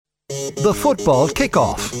The Football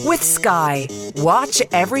Kickoff. With Sky. Watch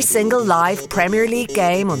every single live Premier League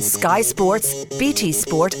game on Sky Sports, BT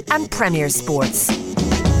Sport and Premier Sports.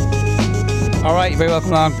 All right, you're very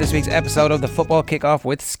welcome along to this week's episode of The Football Kickoff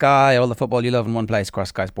with Sky. All the football you love in one place across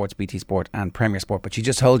Sky Sports, BT Sport and Premier Sport. But she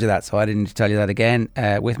just told you that, so I didn't need to tell you that again.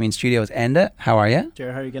 With me in studio is Enda. How are you?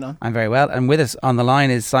 Jerry, how are you getting on? I'm very well. And with us on the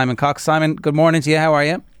line is Simon Cox. Simon, good morning to you. How are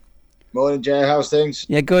you? Morning, Jay. How's things?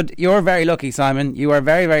 Yeah, good. You're very lucky, Simon. You are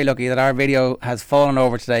very, very lucky that our video has fallen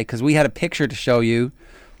over today, because we had a picture to show you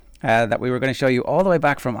that we were going to show you all the way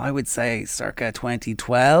back from, I would say, circa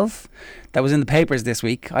 2012. That was in the papers this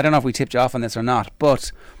week. I don't know if we tipped you off on this or not,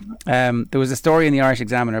 but there was a story in the Irish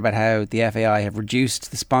Examiner about how the FAI have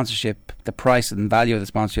reduced the sponsorship, the price and value of the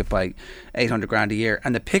sponsorship by 800 grand a year.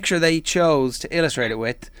 And the picture they chose to illustrate it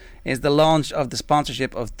with is the launch of the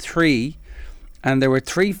sponsorship of Three. And there were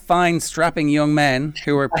three fine, strapping young men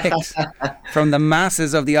who were picked from the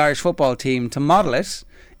masses of the Irish football team to model it.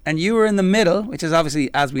 And you were in the middle, which is obviously,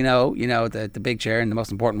 as we know, the big chair and the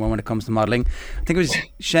most important one when it comes to modelling. I think it was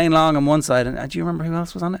Shane Long on one side. And do you remember who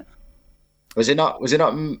else was on it? Was it not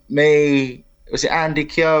me? Was it Andy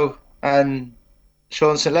Keogh and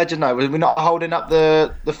Sean St. Ledger? No, were we not holding up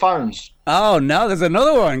the phones? Oh, no, there's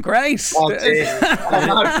another one. Great. Oh,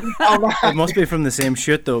 no. It must be from the same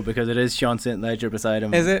shoot, though, because it is Sean St. Ledger beside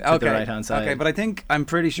him. Is it? To Okay. the right-hand side. Okay, but I'm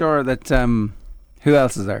pretty sure that... who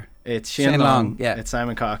else is there? It's Shane Long, yeah. It's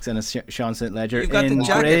Simon Cox, and it's Sean St. Ledger You've got in the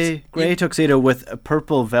jackets. grey tuxedo with a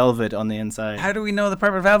purple velvet on the inside. How do we know the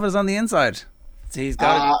purple velvet is on the inside? So he's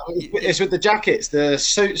got it's with the jackets, the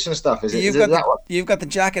suits and stuff, is it? You've got the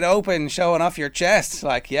jacket open, showing off your chest.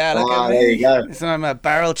 Like, yeah, look at me. There you go. So I'm a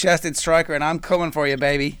barrel-chested striker, and I'm coming for you,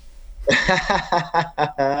 baby.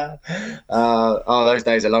 Those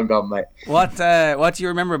days are long gone, mate. What do you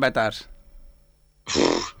remember about that?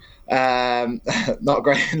 Not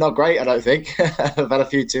great. I don't think. I've had a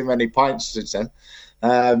few too many pints since then.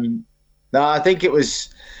 No, I think it was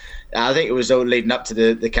all leading up to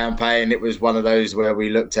the campaign. It was one of those where we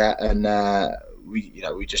looked at and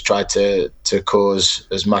we just tried to cause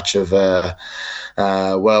as much of a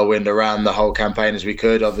whirlwind around the whole campaign as we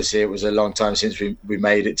could. Obviously, it was a long time since we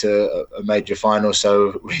made it to a major final,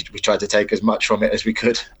 so we tried to take as much from it as we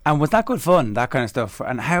could. And was that good fun, that kind of stuff?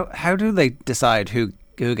 And how do they decide who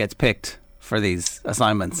gets picked for these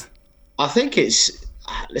assignments? I think it's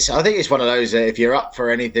one of those that if you're up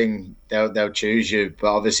for anything, they'll choose you.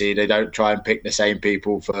 But obviously, they don't try and pick the same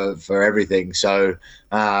people for everything. So,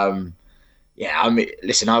 I mean,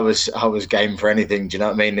 listen, I was game for anything. Do you know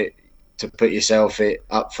what I mean? To put yourself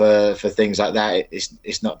up for things like that,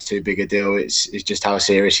 it's not too big a deal. It's just how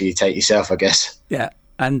seriously you take yourself, I guess. Yeah.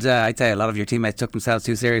 And I'd say a lot of your teammates took themselves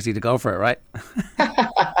too seriously to go for it, right?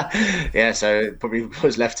 Yeah, so it probably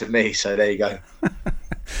was left to me. So there you go.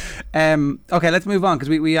 Okay, let's move on, because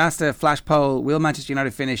we asked a flash poll: will Manchester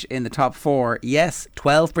United finish in the top four? Yes,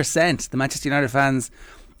 12%. The Manchester United fans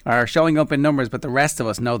are showing up in numbers, but the rest of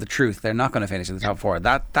us know the truth. They're not going to finish in the top four.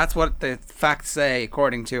 That's what the facts say,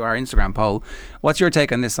 according to our Instagram poll. What's your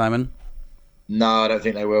take on this, Simon? No, I don't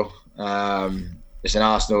think they will. It's an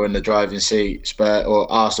Arsenal in the driving seat.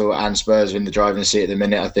 Arsenal and Spurs are in the driving seat at the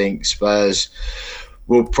minute. I think Spurs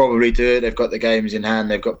will probably do it. They've got the games in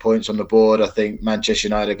hand. They've got points on the board. I think Manchester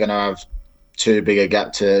United are going to have too big a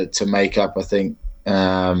gap to make up. I think.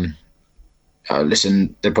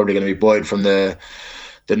 Listen, they're probably going to be buoyed from the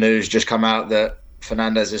news just come out that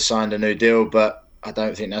Fernandes has signed a new deal, but I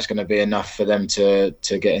don't think that's going to be enough for them to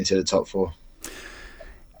get into the top four.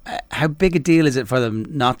 How big a deal is it for them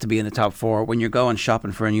not to be in the top four when you're going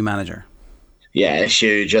shopping for a new manager? Yeah, it's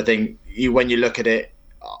huge. I think when you look at it,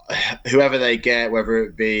 whoever they get, whether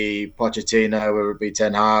it be Pochettino, whether it be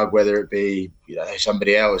Ten Hag, whether it be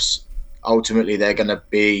somebody else, ultimately they're going to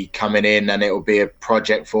be coming in and it will be a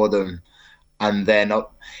project for them. And then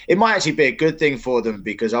it might actually be a good thing for them,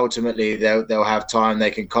 because ultimately they'll have time.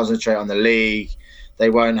 They can concentrate on the league. They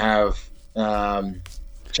won't have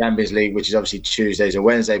Champions League, which is obviously Tuesdays or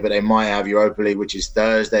Wednesday, but they might have Europa League, which is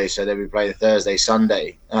Thursday. So they'll be playing Thursday,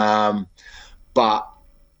 Sunday. But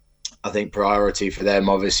I think priority for them,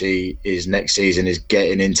 obviously, is next season is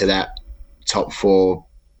getting into that top four,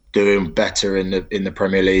 doing better in the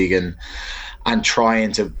Premier League, and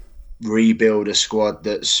trying to rebuild a squad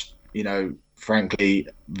that's frankly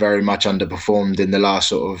very much underperformed in the last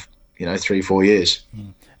sort of 3-4 years.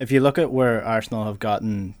 If you look at where Arsenal have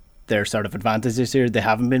gotten their sort of advantage this year, they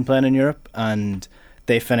haven't been playing in Europe, and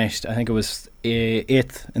they finished, I think it was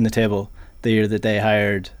 8th in the table the year that they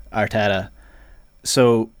hired Arteta.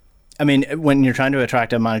 So I mean, when you're trying to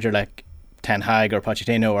attract a manager like Ten Hag or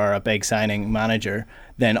Pochettino or a big signing manager,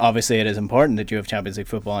 then obviously it is important that you have Champions League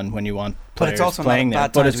football and when you want But players it's also playing not a there.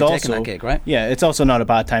 bad time But it's to be taking also that gig, right? Yeah, it's also not a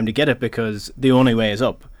bad time to get it because the only way is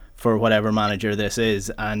up for whatever manager this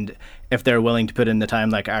is, and if they're willing to put in the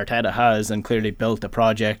time like Arteta has and clearly built a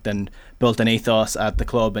project and built an ethos at the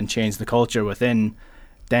club and changed the culture within,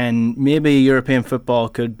 then maybe European football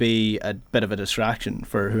could be a bit of a distraction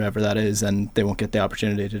for whoever that is, and they won't get the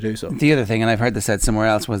opportunity to do so. The other thing, and I've heard this said somewhere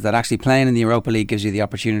else, was that actually playing in the Europa League gives you the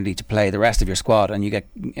opportunity to play the rest of your squad, and you get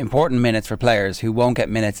important minutes for players who won't get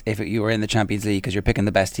minutes if you were in the Champions League because you're picking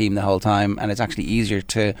the best team the whole time, and it's actually easier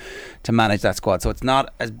to manage that squad. So it's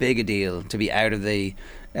not as big a deal to be out of the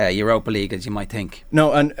Europa League as you might think.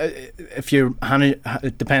 No, and if you're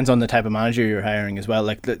it depends on the type of manager you're hiring as well.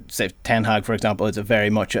 Like say Ten Hag, for example, is a very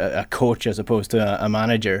much a coach as opposed to a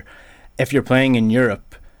manager. If you're playing in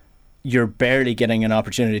Europe, you're barely getting an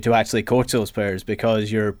opportunity to actually coach those players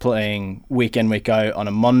because you're playing week in, week out on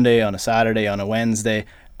a Monday, on a Saturday, on a Wednesday,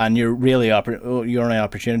 and your only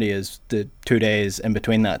opportunity is the 2 days in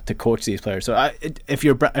between that to coach these players. So if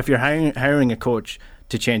you're hiring a coach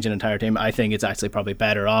to change an entire team, I think it's actually probably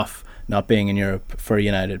better off not being in Europe for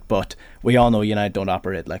United. But we all know United don't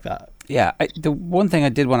operate like that. Yeah, the one thing I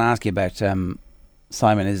did want to ask you about,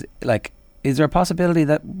 Simon, is is there a possibility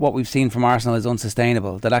that what we've seen from Arsenal is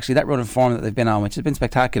unsustainable? That actually that run of form that they've been on, which has been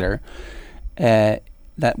spectacular, that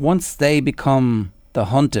once they become the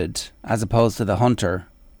hunted as opposed to the hunter,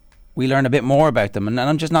 we learn a bit more about them. And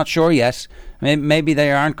I'm just not sure yet. Maybe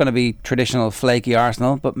they aren't going to be traditional flaky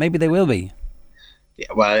Arsenal, but maybe they will be. Yeah,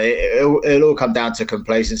 well, it'll all come down to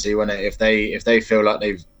complacency, won't it? If they feel like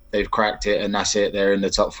they've cracked it and that's it, they're in the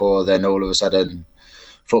top four, then all of a sudden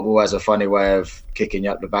football has a funny way of kicking you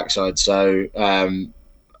up the backside. So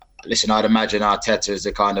listen, I'd imagine Arteta is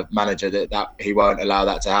the kind of manager that he won't allow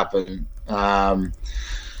that to happen. I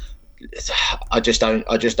just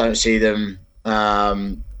don't see them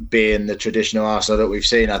being the traditional Arsenal that we've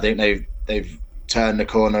seen. I think they've turned the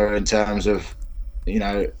corner in terms of,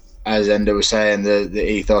 as Enda was saying, the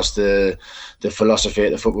ethos, the philosophy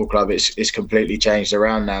at the football club, it's completely changed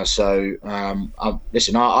around now. So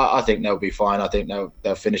listen, I think they'll be fine. I think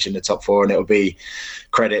they'll finish in the top four, and it'll be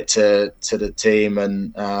credit to the team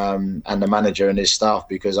and the manager and his staff,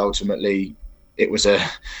 because ultimately it was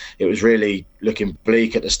really looking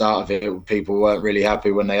bleak at the start of it. People weren't really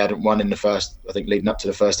happy when they hadn't won in the first, I think, leading up to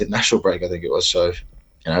the first international break, I think it was. So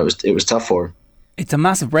it was tough for them. It's a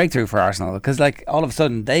massive breakthrough for Arsenal because, all of a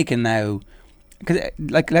sudden, they can now, because,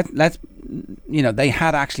 they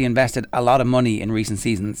had actually invested a lot of money in recent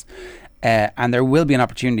seasons, and there will be an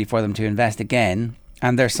opportunity for them to invest again.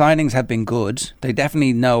 And their signings have been good. They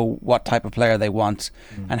definitely know what type of player they want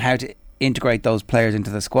and how to integrate those players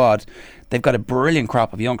into the squad. They've got a brilliant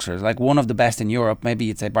crop of youngsters, one of the best in Europe. Maybe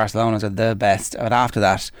you'd say Barcelona's are the best, but after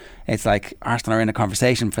that, it's like Arsenal are in a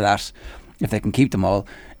conversation for that if they can keep them all.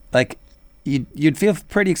 You'd feel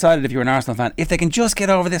pretty excited if you were an Arsenal fan if they can just get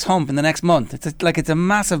over this hump in the next month. It's a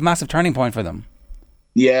massive turning point for them.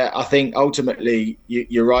 Yeah, I think ultimately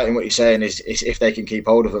you're right in what you're saying. Is if they can keep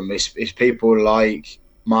hold of them, it's people like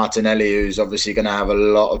Martinelli, who's obviously going to have a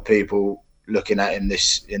lot of people looking at him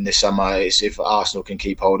this summer. It's if Arsenal can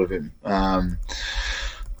keep hold of him.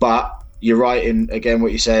 But you're right in again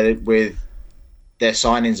what you said with their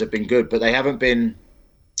signings have been good, but they haven't been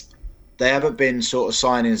sort of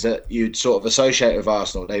signings that you'd sort of associate with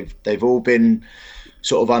Arsenal. They've all been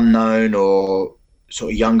sort of unknown or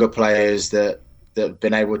sort of younger players that have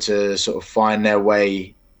been able to sort of find their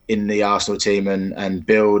way in the Arsenal team and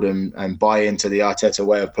build and buy into the Arteta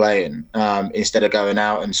way of playing, instead of going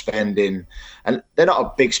out and spending. And they're not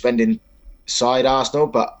a big spending side, Arsenal,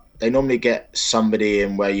 but they normally get somebody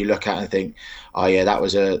in where you look at and think, oh yeah, that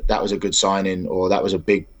was a good signing, or that was a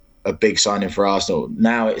big signing for Arsenal.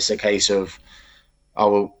 Now it's a case of,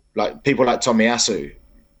 like people like Tomiyasu.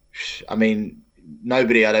 I mean,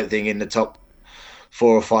 nobody, I don't think, in the top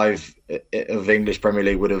 4 or 5 of English Premier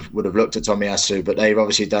League would have looked at Tomiyasu, but they've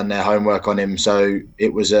obviously done their homework on him. So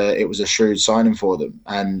it was a shrewd signing for them.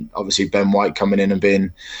 And obviously Ben White coming in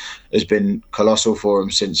and has been colossal for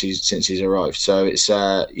him since he's arrived. So it's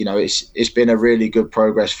it's been a really good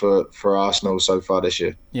progress for Arsenal so far this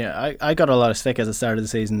year. Yeah, I got a lot of stick at the start of the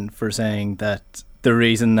season for saying that the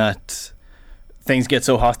reason that things get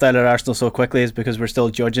so hostile at Arsenal so quickly is because we're still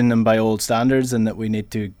judging them by old standards, and that we need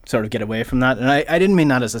to sort of get away from that. And I didn't mean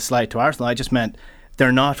that as a slight to Arsenal. I just meant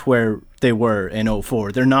they're not where they were in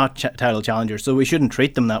 2004. They're not title challengers, so we shouldn't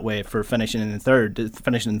treat them that way for finishing in third.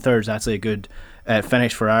 Finishing in third is actually a good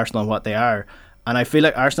finish for Arsenal and what they are. And I feel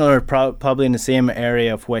like Arsenal are probably in the same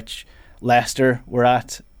area of which Leicester were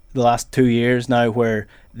at the last 2 years now where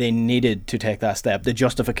they needed to take that step. The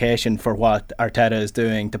justification for what Arteta is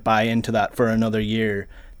doing to buy into that for another year,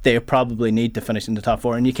 they probably need to finish in the top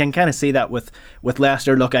four. And you can kind of see that with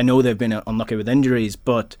Leicester. Look, I know they've been unlucky with injuries,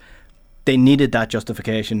 but they needed that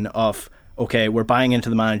justification of, okay, we're buying into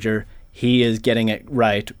the manager. He is getting it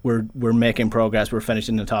right. We're making progress. We're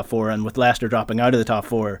finishing in the top four. And with Leicester dropping out of the top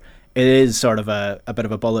four, it is sort of a bit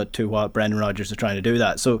of a bullet to what Brendan Rodgers is trying to do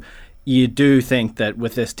that. So you do think that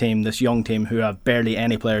with this team, this young team who have barely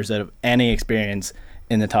any players that have any experience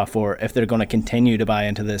in the top four, if they're going to continue to buy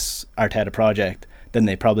into this Arteta project, then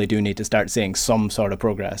they probably do need to start seeing some sort of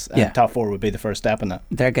progress. And top four would be the first step in that.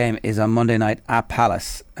 Their game is on Monday night at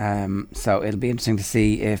Palace. So it'll be interesting to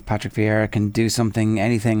see if Patrick Vieira can do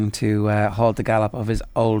anything to halt the gallop of his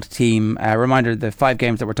old team. Reminder, the 5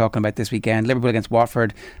 games that we're talking about this weekend: Liverpool against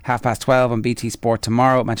Watford, 12:30 on BT Sport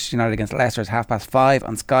tomorrow. Manchester United against Leicester is 5:30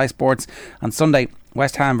 on Sky Sports. On Sunday,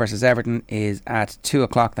 West Ham versus Everton is at 2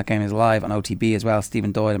 o'clock. That game is live on OTB as well.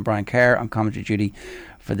 Stephen Doyle and Brian Kerr on commentary duty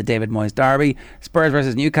for the David Moyes derby. Spurs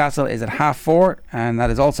versus Newcastle is at 4:30, and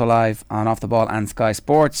that is also live on Off the Ball and Sky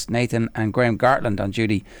Sports. Nathan and Graham Gartland on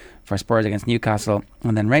duty for Spurs against Newcastle.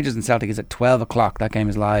 And then Rangers and Celtic is at 12 o'clock. That game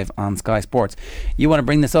is live on Sky Sports. You want to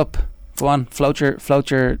bring this up? Go on, float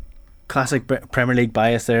your classic Premier League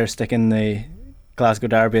bias there, sticking the Glasgow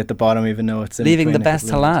derby at the bottom, even though it's in leaving the best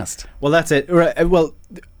to last. Well, that's it. Well,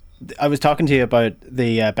 I was talking to you about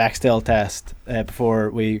the Bexdale test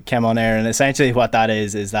before we came on air, and essentially what that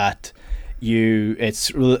is that it's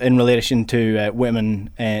in relation to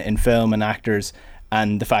women in film and actors,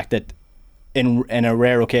 and the fact that in a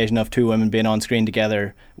rare occasion of 2 women being on screen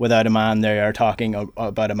together without a man, they are talking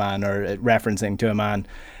about a man or referencing to a man.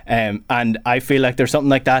 And I feel like there's something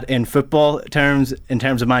like that in football terms, in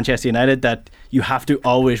terms of Manchester United, that you have to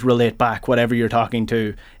always relate back whatever you're talking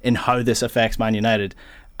to in how this affects Man United.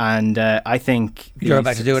 And I think you're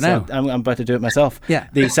about to do it now. I'm about to do it myself. Yeah.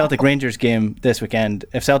 The Celtic Rangers game this weekend,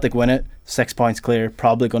 if Celtic win it, 6 points clear,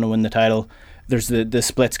 probably going to win the title. There's the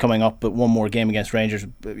splits coming up, but one more game against Rangers,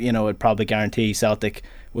 it'd probably guarantee Celtic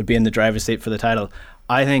would be in the driver's seat for the title.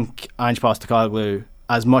 I think Ange Postecoglou,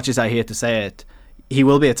 as much as I hate to say it, he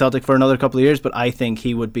will be at Celtic for another couple of years, but I think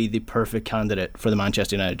he would be the perfect candidate for the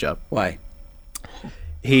Manchester United job. Why?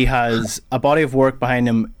 He has a body of work behind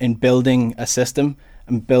him in building a system,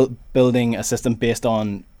 and building a system based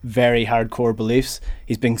on very hardcore beliefs.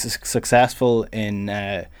 He's been successful in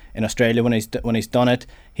Australia when he's done it.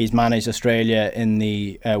 He's managed Australia in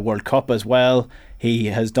the World Cup as well. He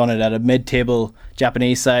has done it at a mid-table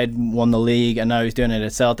Japanese side, won the league, and now he's doing it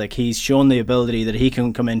at Celtic. He's shown the ability that he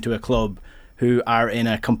can come into a club who are in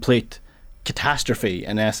a complete catastrophe,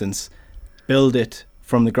 in essence, build it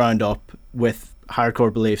from the ground up with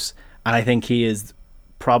hardcore beliefs, and I think he is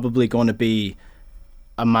probably going to be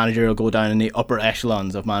a manager who'll go down in the upper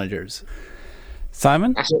echelons of managers.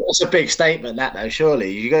 Simon? That's a big statement, that, though,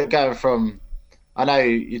 surely. You go from, I know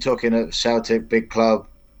you're talking at Celtic, big club,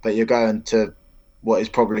 but you're going to what is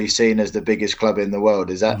probably seen as the biggest club in the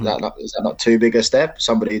world. Is that not too big a step?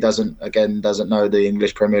 Somebody who doesn't know the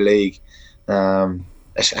English Premier League.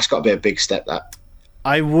 It's got to be a big step, that.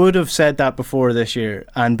 I would have said that before this year,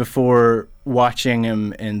 and before watching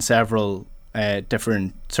him in several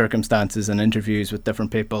different circumstances and interviews with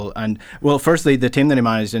different people. And well, firstly, the team that he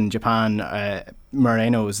managed in Japan,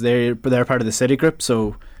 Moreno's, they're part of the City Group,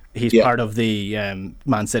 so he's part of the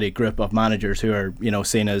Man City group of managers who are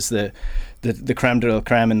seen as the creme de la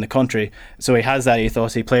creme in the country. So he has that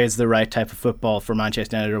ethos. He plays the right type of football for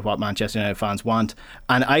Manchester United, or what Manchester United fans want.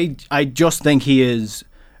 And I just think he is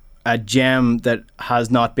a gem that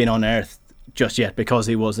has not been unearthed just yet, because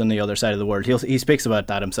he was on the other side of the world. He speaks about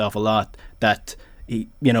that himself a lot, that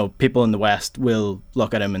people in the West will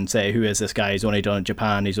look at him and say, who is this guy? He's only done in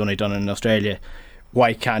Japan, he's only done in Australia.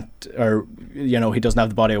 Why can't, or he doesn't have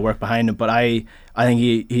the body of work behind him. But I think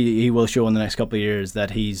he will show in the next couple of years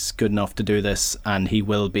that he's good enough to do this, and he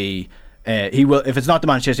will be if it's not the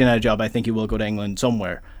Manchester United job, I think he will go to England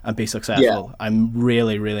somewhere and be successful. Yeah. I'm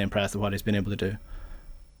really, really impressed with what he's been able to do.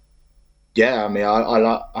 Yeah, I mean,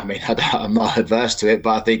 I'm not adverse to it,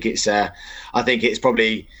 but I think it's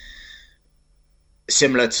probably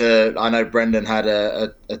similar to, I know Brendan had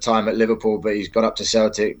a time at Liverpool, but he's gone up to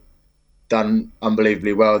Celtic, done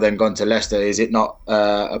unbelievably well, then gone to Leicester. Is it not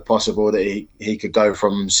possible that he could go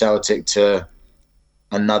from Celtic to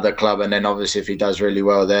another club, and then obviously if he does really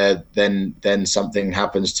well there, then something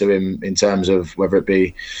happens to him in terms of whether it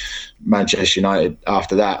be Manchester United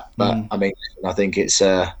after that? But I mean, I think it's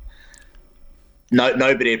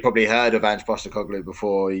nobody had probably heard of Ange Postecoglou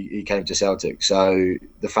before he came to Celtic. So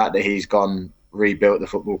the fact that he's gone, rebuilt the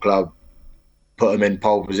football club, put them in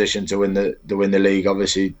pole position to win the league.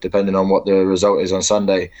 Obviously, depending on what the result is on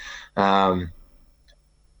Sunday,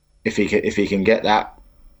 if he can get that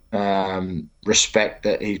respect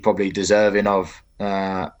that he's probably deserving of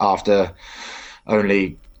after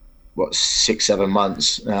only 6-7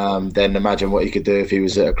 months, then imagine what he could do if he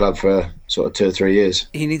was at a club for sort of 2 or 3 years.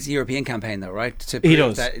 He needs a European campaign though, right? To He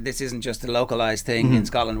prove does. that this isn't just a localised thing in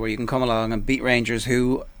Scotland where you can come along and beat Rangers,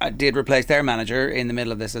 who did replace their manager in the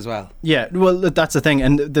middle of this as well. Yeah, well, that's the thing.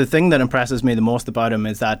 And the thing that impresses me the most about him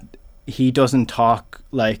is that he doesn't talk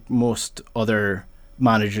like most other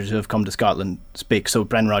managers who have come to Scotland speak. So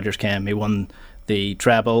Brendan Rodgers came, he won the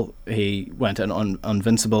treble, he went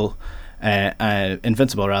invincible,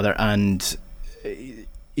 and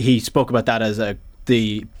he spoke about that as a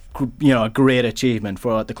great achievement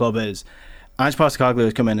for what the club is. Ange Postecoglou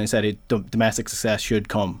has come in and said domestic success should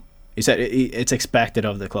come. He said it's expected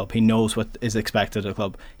of the club. He knows what is expected of the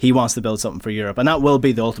club. He wants to build something for Europe, and that will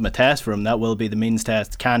be the ultimate test for him. That will be the means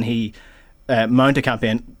test. Can he mount a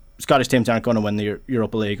campaign? Scottish teams aren't going to win the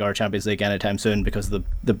Europa League or Champions League anytime soon because of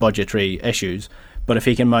the budgetary issues. But if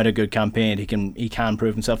he can mount a good campaign, he can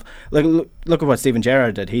prove himself. Look at what Steven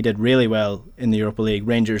Gerrard did. He did really well in the Europa League.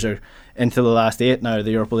 Rangers are into the last 8 now of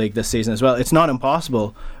the Europa League this season as well. It's not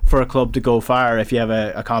impossible for a club to go far if you have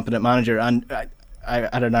a competent manager. And I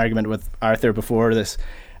had an argument with Arthur before this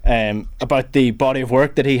about the body of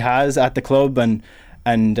work that he has at the club and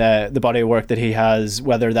the body of work that he has,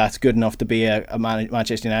 whether that's good enough to be a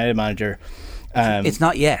Manchester United manager. It's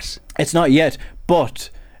not yet. It's not yet,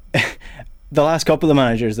 but the last couple of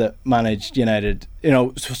managers that managed United,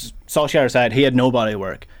 Solskjaer aside, he had no body of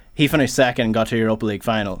work. He finished second and got to Europa League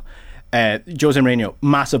final. Jose Mourinho,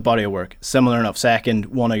 massive body of work, similar enough, second,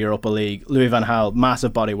 won a Europa League. Louis van Gaal,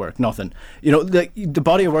 massive body of work, nothing. The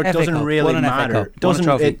body of work doesn't really matter. It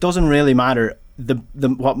doesn't really matter.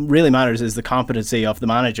 What really matters is the competency of the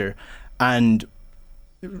manager, and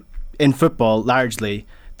in football, largely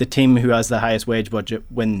the team who has the highest wage budget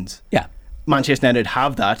wins. Yeah. Manchester United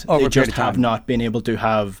have that. Over They a just period of have time. not been able to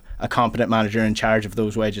have a competent manager in charge of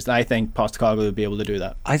those wages. And I think Postecoglou will be able to do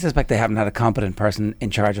that. I suspect they haven't had a competent person in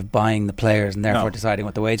charge of buying the players and therefore No. deciding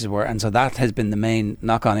what the wages were, and so that has been the main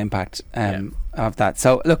knock-on impact of that.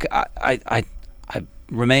 So look, I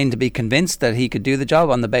remain to be convinced that he could do the job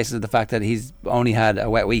on the basis of the fact that he's only had a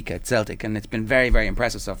wet week at Celtic, and it's been very, very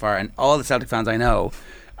impressive so far, and all the Celtic fans I know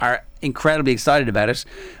are incredibly excited about it,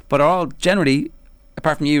 but are all generally,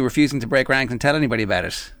 apart from you, refusing to break ranks and tell anybody about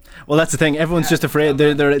it. Well, that's the thing. Everyone's just afraid.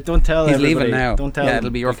 They're don't tell He's everybody. leaving now. Don't tell. Yeah, them it'll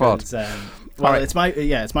be your because, fault. Well, Alright.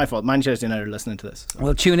 it's my fault. Manchester United are listening to this.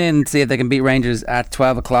 We'll tune in and see if they can beat Rangers at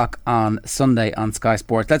 12 o'clock on Sunday on Sky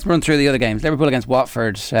Sports. Let's run through the other games. Liverpool against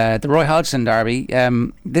Watford, the Roy Hodgson derby.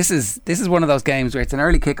 This is one of those games where it's an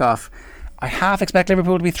early kick-off. I half expect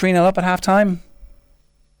Liverpool to be 3-0 up at half-time.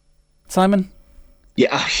 Simon?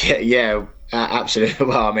 Yeah, absolutely.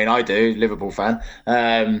 Well, I mean, I do, Liverpool fan.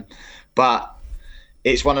 But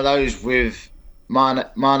it's one of those with Mane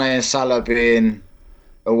and Salah being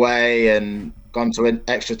away and gone to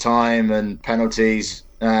extra time and penalties.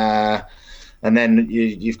 And then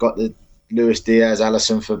you've got the Luis Diaz,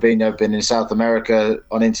 Alisson, Fabinho been in South America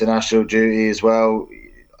on international duty as well.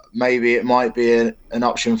 Maybe it might be an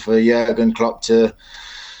option for Jurgen Klopp to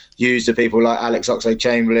use the people like Alex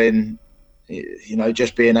Oxlade-Chamberlain,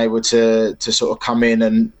 just being able to sort of come in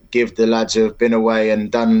and give the lads who have been away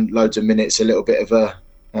and done loads of minutes a little bit of a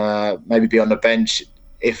maybe be on the bench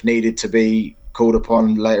if needed to be called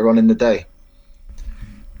upon later on in the day.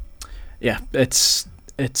 Yeah, it's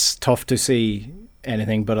tough to see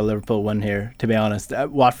anything but a Liverpool win here, to be honest.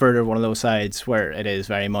 Watford are one of those sides where it is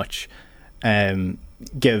very much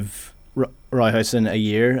give Roy Hodgson a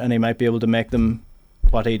year and he might be able to make them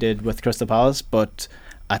what he did with Crystal Palace, but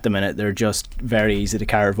at the minute they're just very easy to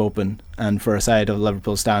carve open, and for a side of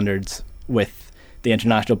Liverpool standards with the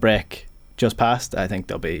international break just passed, I think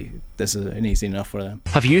this is an easy enough for them.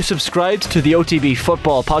 Have you subscribed to the OTB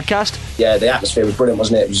Football Podcast? Yeah, the atmosphere was brilliant,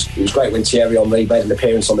 wasn't it? It was great when Thierry Henry made an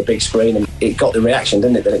appearance on the big screen, and it got the reaction,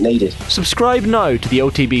 didn't it, that it needed. Subscribe now to the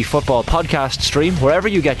OTB Football Podcast stream wherever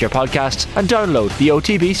you get your podcasts, and download the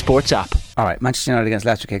OTB Sports app. All right, Manchester United against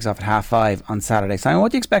Leicester kicks off at 5:30 on Saturday. Simon,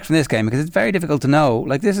 what do you expect from this game? Because it's very difficult to know.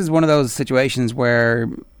 Like, this is one of those situations where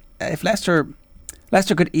if Leicester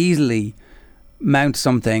could easily mount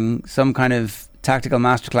some kind of tactical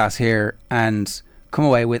masterclass here and come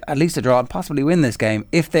away with at least a draw and possibly win this game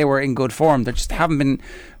if they were in good form. They just haven't been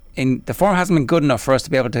the form hasn't been good enough for us to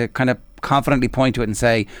be able to kind of confidently point to it and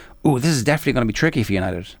say, "Oh, this is definitely going to be tricky for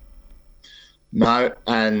United." No,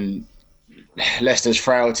 and Leicester's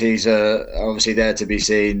frailties are obviously there to be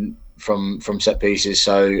seen from set pieces.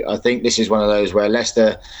 So I think this is one of those where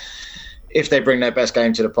Leicester, if they bring their best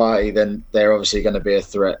game to the party, then they're obviously going to be a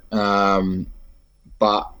threat.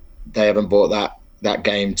 But they haven't brought that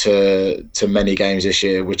game to many games this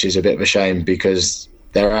year, which is a bit of a shame, because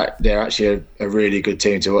they're actually a really good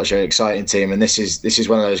team to watch, an exciting team. And this is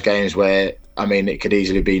one of those games where, I mean, it could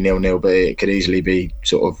easily be 0-0, but it could easily be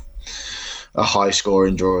sort of a high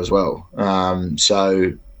scoring draw as well.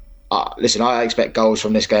 Listen, I expect goals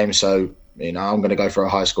from this game, so I'm going to go for a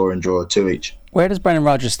high scoring draw, 2 each. Where does Brendan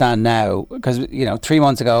Rodgers stand now? Because 3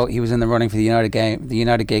 months ago he was in the running for the United game. The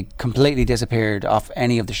United gig completely disappeared off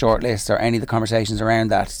any of the short lists or any of the conversations around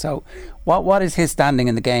that. So, what is his standing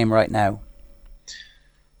in the game right now?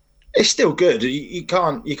 It's still good. You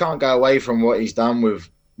can't go away from what he's done with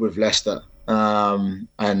Leicester,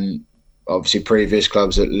 and obviously previous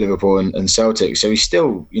clubs at Liverpool and Celtic. So he's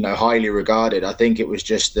still, highly regarded. I think it was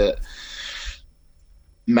just that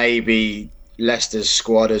maybe Leicester's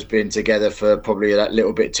squad has been together for probably that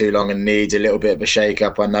little bit too long and needs a little bit of a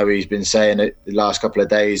shake-up. I know he's been saying it the last couple of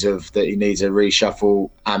days that he needs a reshuffle,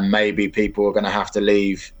 and maybe people are going to have to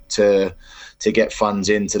leave to get funds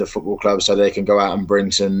into the football club so they can go out and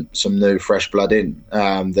bring some new fresh blood in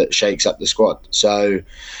that shakes up the squad. So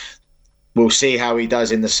we'll see how he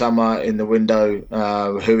does in the summer, in the window,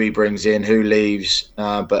 who he brings in, who leaves.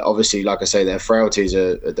 But obviously, like I say, their frailties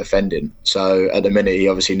are defending. So at the minute, he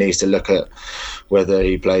obviously needs to look at whether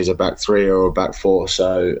he plays a back three or a back four.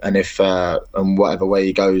 So, and whatever way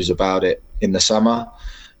he goes about it in the summer,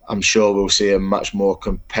 I'm sure we'll see a much more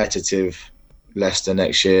competitive Leicester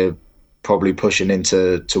next year, probably pushing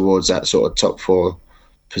towards that sort of top 4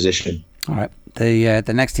 position. All right.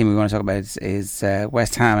 The next team we want to talk about is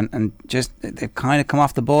West Ham, and just they've kind of come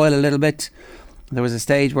off the boil a little bit. There was a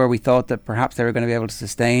stage where we thought that perhaps they were going to be able to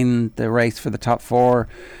sustain the race for the top 4,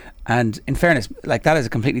 and in fairness, like, that is a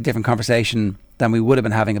completely different conversation than we would have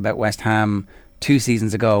been having about West Ham 2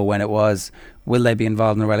 seasons ago, when it was, will they be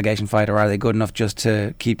involved in a relegation fight, or are they good enough just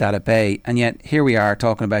to keep that at bay? And yet here we are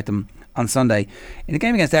talking about them on Sunday in a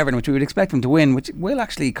game against Everton, which we would expect them to win, which will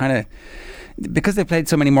actually kind of, because they've played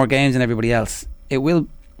so many more games than everybody else, it will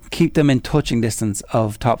keep them in touching distance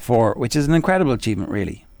of top 4, which is an incredible achievement,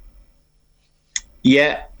 really.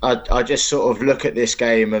 Yeah, I just sort of look at this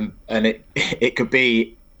game and it could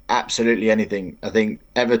be absolutely anything. I think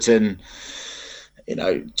Everton,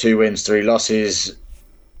 2 wins, 3 losses.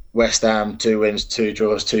 West Ham, 2 wins, 2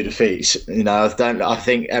 draws, 2 defeats. I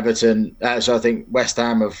think Everton. So I think West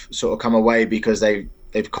Ham have sort of come away because they've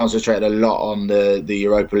concentrated a lot on the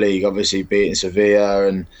Europa League, obviously beating Sevilla,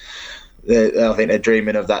 and I think they're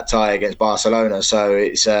dreaming of that tie against Barcelona. So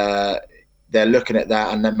it's they're looking at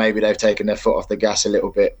that, and then maybe they've taken their foot off the gas a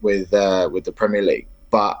little bit with the Premier League,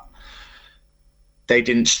 but they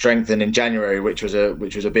didn't strengthen in January, which was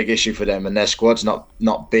a big issue for them, and their squad's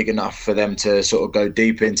not big enough for them to sort of go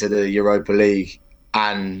deep into the Europa League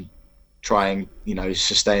and try and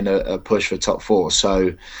sustain a push for top 4.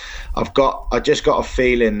 So I just got a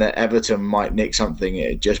feeling that Everton might nick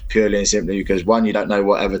something, just purely and simply because, 1, you don't know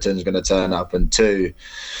what Everton's going to turn up, and 2,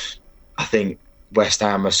 I think West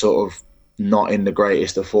Ham are sort of not in the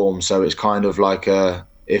greatest of form. So it's kind of like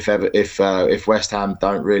if West Ham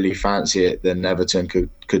don't really fancy it, then Everton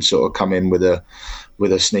could sort of come in with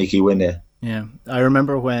a sneaky win here. Yeah, I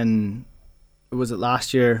remember when, was it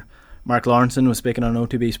last year, Mark Lawrenson was speaking on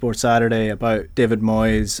OTB Sports Saturday about David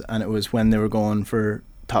Moyes, and it was when they were going for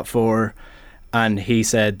top 4, and he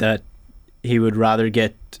said that he'd rather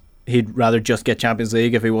just get Champions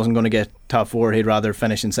League. If he wasn't going to get top 4, he'd rather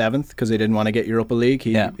finish in 7th because he didn't want to get Europa League.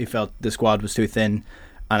 He felt the squad was too thin.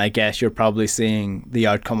 And I guess you're probably seeing the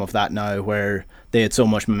outcome of that now, where they had so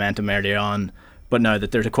much momentum earlier on, but now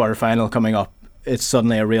that there's a quarter-final coming up, it's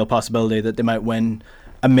suddenly a real possibility that they might win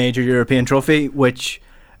a major European trophy, which,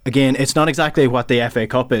 again, it's not exactly what the FA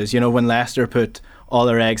Cup is. When Leicester put all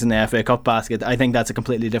their eggs in the FA Cup basket, I think that's a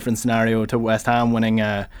completely different scenario to West Ham winning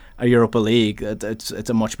a Europa League. It's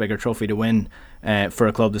a much bigger trophy to win for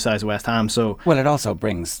a club the size of West Ham. So, well, it also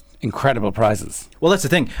brings incredible prizes. Well, that's the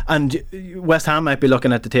thing. And West Ham might be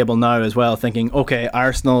looking at the table now as well, thinking, okay,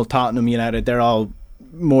 Arsenal, Tottenham, United, they're all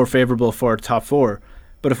more favourable for top 4.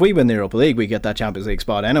 But if we win the Europa League, we get that Champions League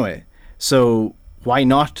spot anyway. So why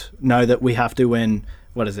not, now that we have to win,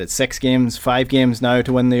 6 games, 5 games now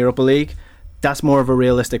to win the Europa League? That's more of a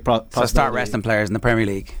realistic possibility. So start resting players in the Premier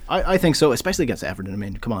League. I think so, especially against Everton. I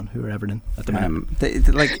mean, come on, who are Everton at the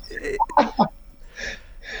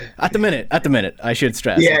minute? At the minute, I should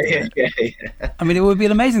stress. Yeah. I mean, it would be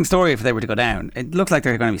an amazing story if they were to go down. It looks like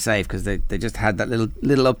they're going to be safe because they just had that little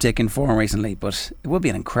uptick in form recently. But it would be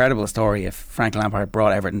an incredible story if Frank Lampard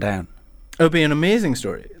brought Everton down. It would be an amazing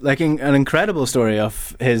story, like an incredible story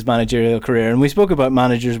of his managerial career. And we spoke about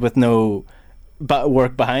managers with no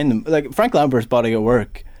work behind them. Like Frank Lambert's body of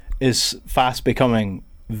work is fast becoming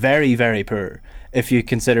very, very poor if you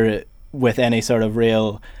consider it with any sort of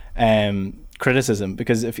real criticism.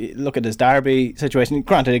 Because if you look at his Derby situation,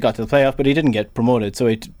 granted he got to the playoff, but he didn't get promoted. So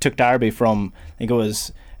he took Derby from, I think it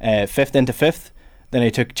was 5th into 5th. Then he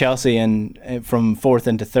took Chelsea in from 4th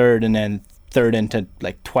into 3rd, and then 3rd into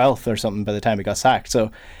like 12th or something by the time he got sacked.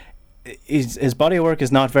 So his body of work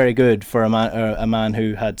is not very good for a man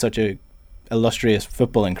who had such a illustrious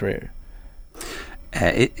footballing career.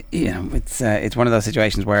 It's one of those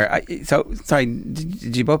situations where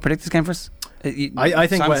did you both predict this game for us? I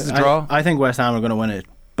think I think West Ham are going to win it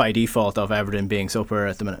by default of Everton being so poor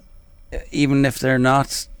at the minute, even if they're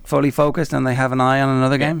not fully focused and they have an eye on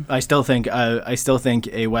another game. I still think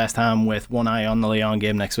a West Ham with one eye on the Lyon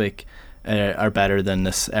game next week are better than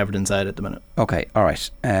this Everton side at the minute. Okay, all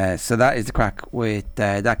right. So that is the crack with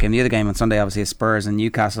that game. The other game on Sunday, obviously, is Spurs and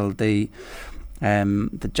Newcastle. The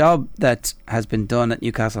job that has been done at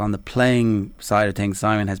Newcastle on the playing side of things,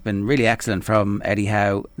 Simon, has been really excellent from Eddie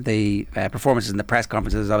Howe. The performances in the press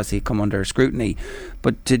conferences obviously come under scrutiny,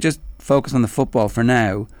 but to just focus on the football for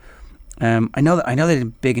now. I know they did a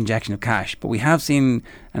big injection of cash, but we have seen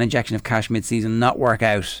an injection of cash mid-season not work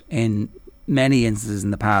out in many instances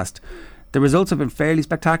in the past. The results have been fairly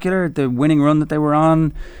spectacular. The winning run that they were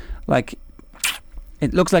on, like,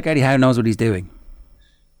 it looks like Eddie Howe knows what he's doing.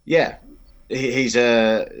 Yeah, he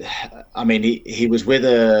was with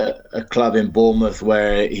a club in Bournemouth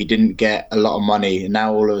where he didn't get a lot of money, and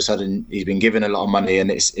now all of a sudden he's been given a lot of money, and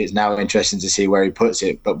it's now interesting to see where he puts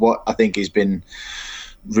it. But what I think he's been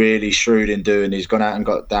really shrewd in doing, he's gone out and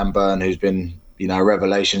got Dan Burn, who's been a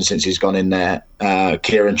revelation since he's gone in there.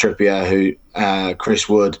 Kieran Trippier, Chris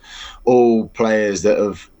Wood, all players that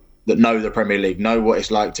know the Premier League, know what it's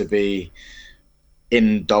like to be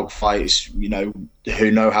in dogfights,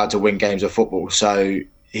 who know how to win games of football. So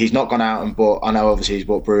he's not gone out and bought, I know obviously he's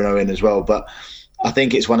bought Bruno in as well, but I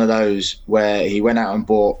think it's one of those where he went out and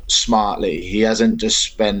bought smartly. He hasn't just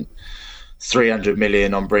spent 300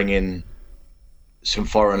 million on bringing some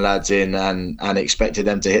foreign lads in and expected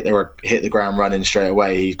them to hit the ground running straight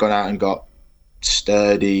away. He's gone out and got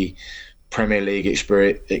sturdy Premier League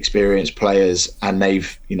experienced players, and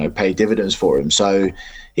they've paid dividends for him. So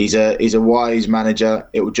he's a wise manager.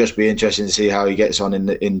 It will just be interesting to see how he gets on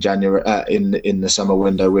in January in the summer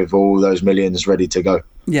window with all those millions ready to go.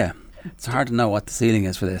 Yeah, it's hard to know what the ceiling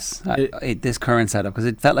is for this current setup, because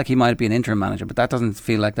it felt like he might be an interim manager, but that doesn't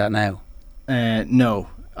feel like that now. No.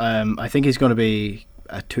 I think he's going to be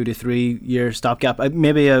a 2 to 3 year stopgap.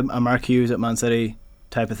 Maybe a Mark Hughes at Man City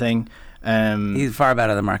type of thing. He's far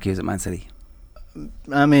better than Mark Hughes at Man City.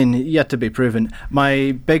 I mean, yet to be proven.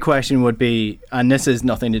 My big question would be, and this is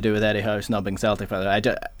nothing to do with Eddie Howe snubbing Celtic, by the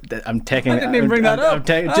way. I'm taking. I didn't even bring that up.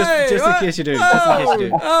 Just in case you do.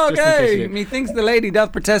 Okay. Methinks the lady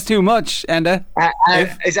doth protest too much, Enda.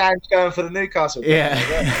 Is Aaron going for the Newcastle?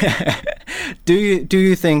 Yeah. Do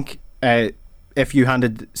you think if you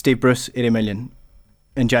handed Steve Bruce 80 million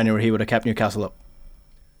in January, he would have kept Newcastle up?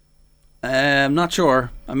 I'm not sure.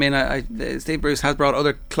 I mean, Steve Bruce has brought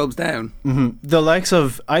other clubs down. Mm-hmm. The likes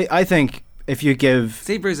of, I think, if you give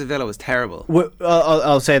Steve Bruce at Villa was terrible.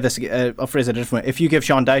 I'll say this. I'll phrase it a different way. If you give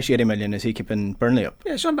Sean Dyche 80 million, is he keeping Burnley up?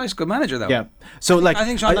 Yeah, Sean Dyche's a good manager, though. Yeah. So I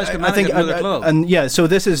think Sean Dyche's a good manager at another club. And yeah, so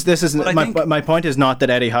this is my point is not that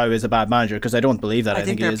Eddie Howe is a bad manager, because I don't believe that. I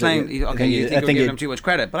think they're playing. You think we're giving him too much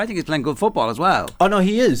credit, but I think he's playing good football as well. Oh no,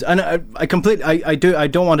 he is, and I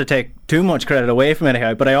don't want to take too much credit away from Eddie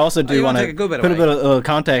Howe, but I also do want to put a bit of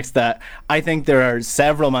context that I think there are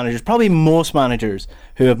several managers, probably most managers,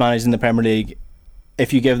 who have managed in the Premier League.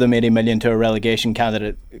 If you give them 80 million to a relegation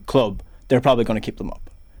candidate club, they're probably going to keep them up,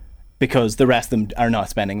 because the rest of them are not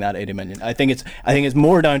spending that 80 million. I think it's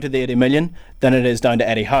more down to the 80 million than it is down to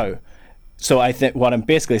Eddie Howe. So I think what I'm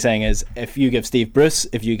basically saying is, if you give Steve Bruce,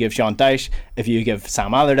 if you give Sean Dyche, if you give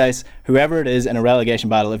Sam Allardyce, whoever it is in a relegation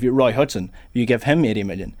battle, if you're Roy Hodgson, if you give him 80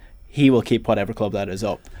 million, he will keep whatever club that is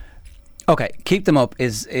up. Okay, keep them up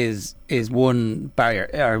is one barrier,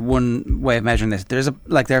 or one way of measuring this.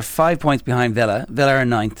 They're 5 points behind Villa. Villa are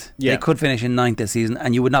 9th. Yeah. They could finish in 9th this season,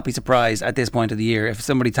 and you would not be surprised at this point of the year if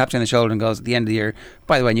somebody taps you on the shoulder and goes at the end of the year,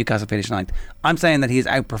 by the way, Newcastle finished 9th. I'm saying that he has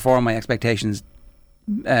outperformed my expectations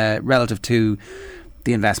relative to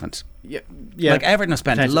the investment. Yeah. Like Everton have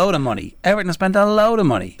spent a load of money.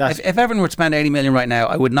 If Everton were to spend 80 million right now,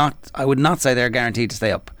 I would not say they're guaranteed to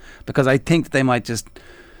stay up, because I think they might just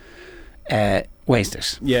waste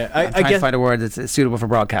it. Yeah, I guess, find a word that's suitable for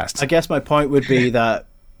broadcast. I guess my point would be that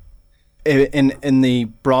in the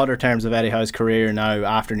broader terms of Eddie Howe's career now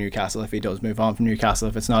after Newcastle, if he does move on from Newcastle,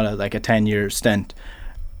 if it's not a 10-year stint,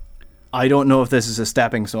 I don't know if this is a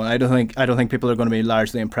stepping stone. I don't think people are going to be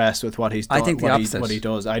largely impressed with what he's done. I think the opposite. What he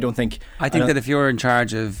does. I think that if you're in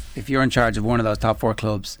charge of one of those top 4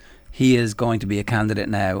 clubs, he is going to be a candidate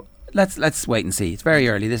now. Let's wait and see. It's very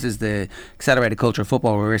early. This is the accelerated culture of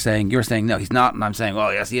football where you're saying no, he's not, and I'm saying,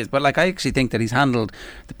 oh yes, he is. But I actually think that he's handled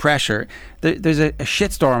the pressure. There's a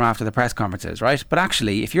shitstorm after the press conferences, right? But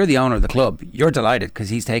actually, if you're the owner of the club, you're delighted because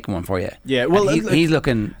he's taken one for you. Yeah, well, he's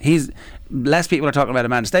less people are talking about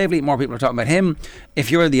Amanda Staveley, more people are talking about him. If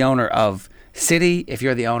you're the owner of City, if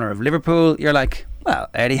you're the owner of Liverpool, you're like, well,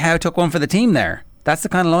 Eddie Howe took one for the team there. That's the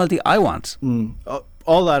kind of loyalty I want.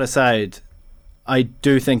 All that aside, I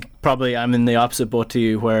do think probably I'm in the opposite boat to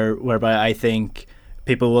you, whereby I think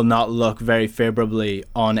people will not look very favourably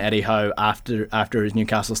on Eddie Howe after his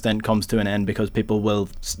Newcastle stint comes to an end, because people will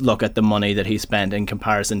look at the money that he spent in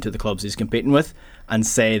comparison to the clubs he's competing with and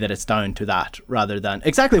say that it's down to that, rather than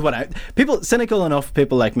exactly what people, cynical enough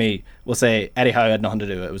people like me, will say Eddie Howe had nothing to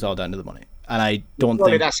do with it. It was all down to the money. And I don't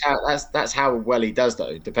think that's how well he does,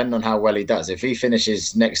 though. Depending on how well he does, if he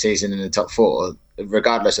finishes next season in the top 4,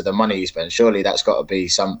 regardless of the money he spends, surely that's got to be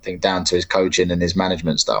something down to his coaching and his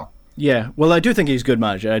management style. Yeah, well, I do think he's a good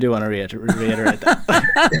manager. I do want to reiterate that.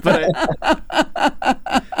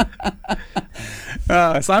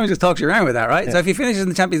 Simon just talks you around with that, right? Yeah. So if he finishes in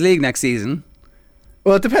the Champions League next season,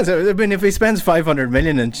 well, it depends. I mean, if he spends 500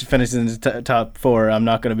 million and finishes in the top 4, I'm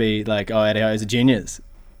not going to be like, oh, Eddie Howe is a genius.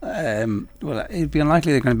 Well, it'd be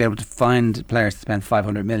unlikely they're going to be able to find players to spend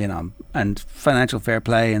 500 million on, and financial fair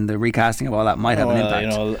play and the recasting of all that might have an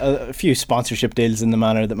impact. A few sponsorship deals in the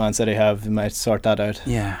manner that Man City have, they might sort that out.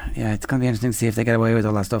 Yeah, it's going to be interesting to see if they get away with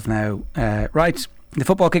all that stuff now. Right, the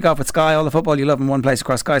football kick-off with Sky, all the football you love in one place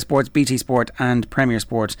across Sky Sports, BT Sport and Premier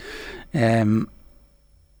Sport.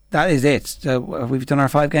 That is it. So we've done our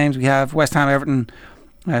 5 games. We have West Ham, Everton,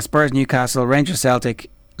 Spurs, Newcastle, Rangers, Celtic,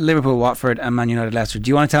 Liverpool, Watford and Man United, Leicester. Do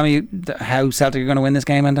you want to tell me how Celtic are going to win this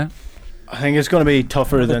game, Enda? I think it's going to be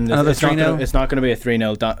tougher than another 3-0. It's not going to be a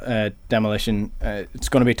 3-0 demolition. It's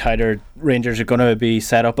going to be tighter. Rangers are going to be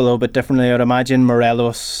set up a little bit differently, I'd imagine.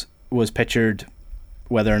 Morelos was pictured,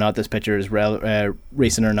 whether or not this picture is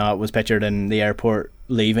recent or not, was pictured in the airport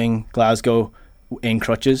leaving Glasgow in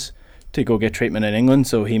crutches to go get treatment in England,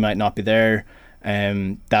 so he might not be there.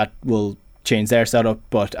 That will change their setup,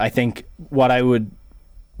 but I think what I would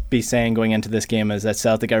be saying going into this game is that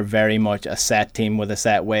Celtic are very much a set team with a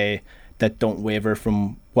set way that don't waver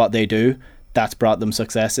from what they do. That's brought them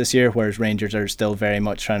success this year, whereas Rangers are still very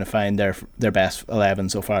much trying to find their best 11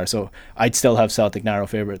 so far. So I'd still have Celtic narrow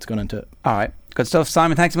favourites going into it. Alright, good stuff.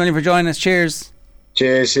 Simon, thanks a million for joining us. Cheers.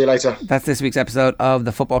 Cheers, see you later. That's this week's episode of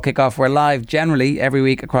the Football Kickoff. We're live generally every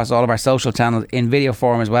week across all of our social channels, in video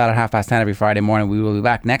form as well, at 10:30 every Friday morning. We will be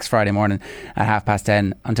back next Friday morning at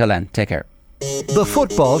 10:30. Until then, take care. The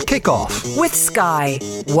Football Kickoff with Sky.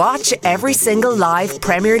 Watch every single live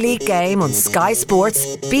Premier League game on Sky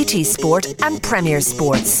Sports, BT Sport and Premier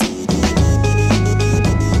Sports.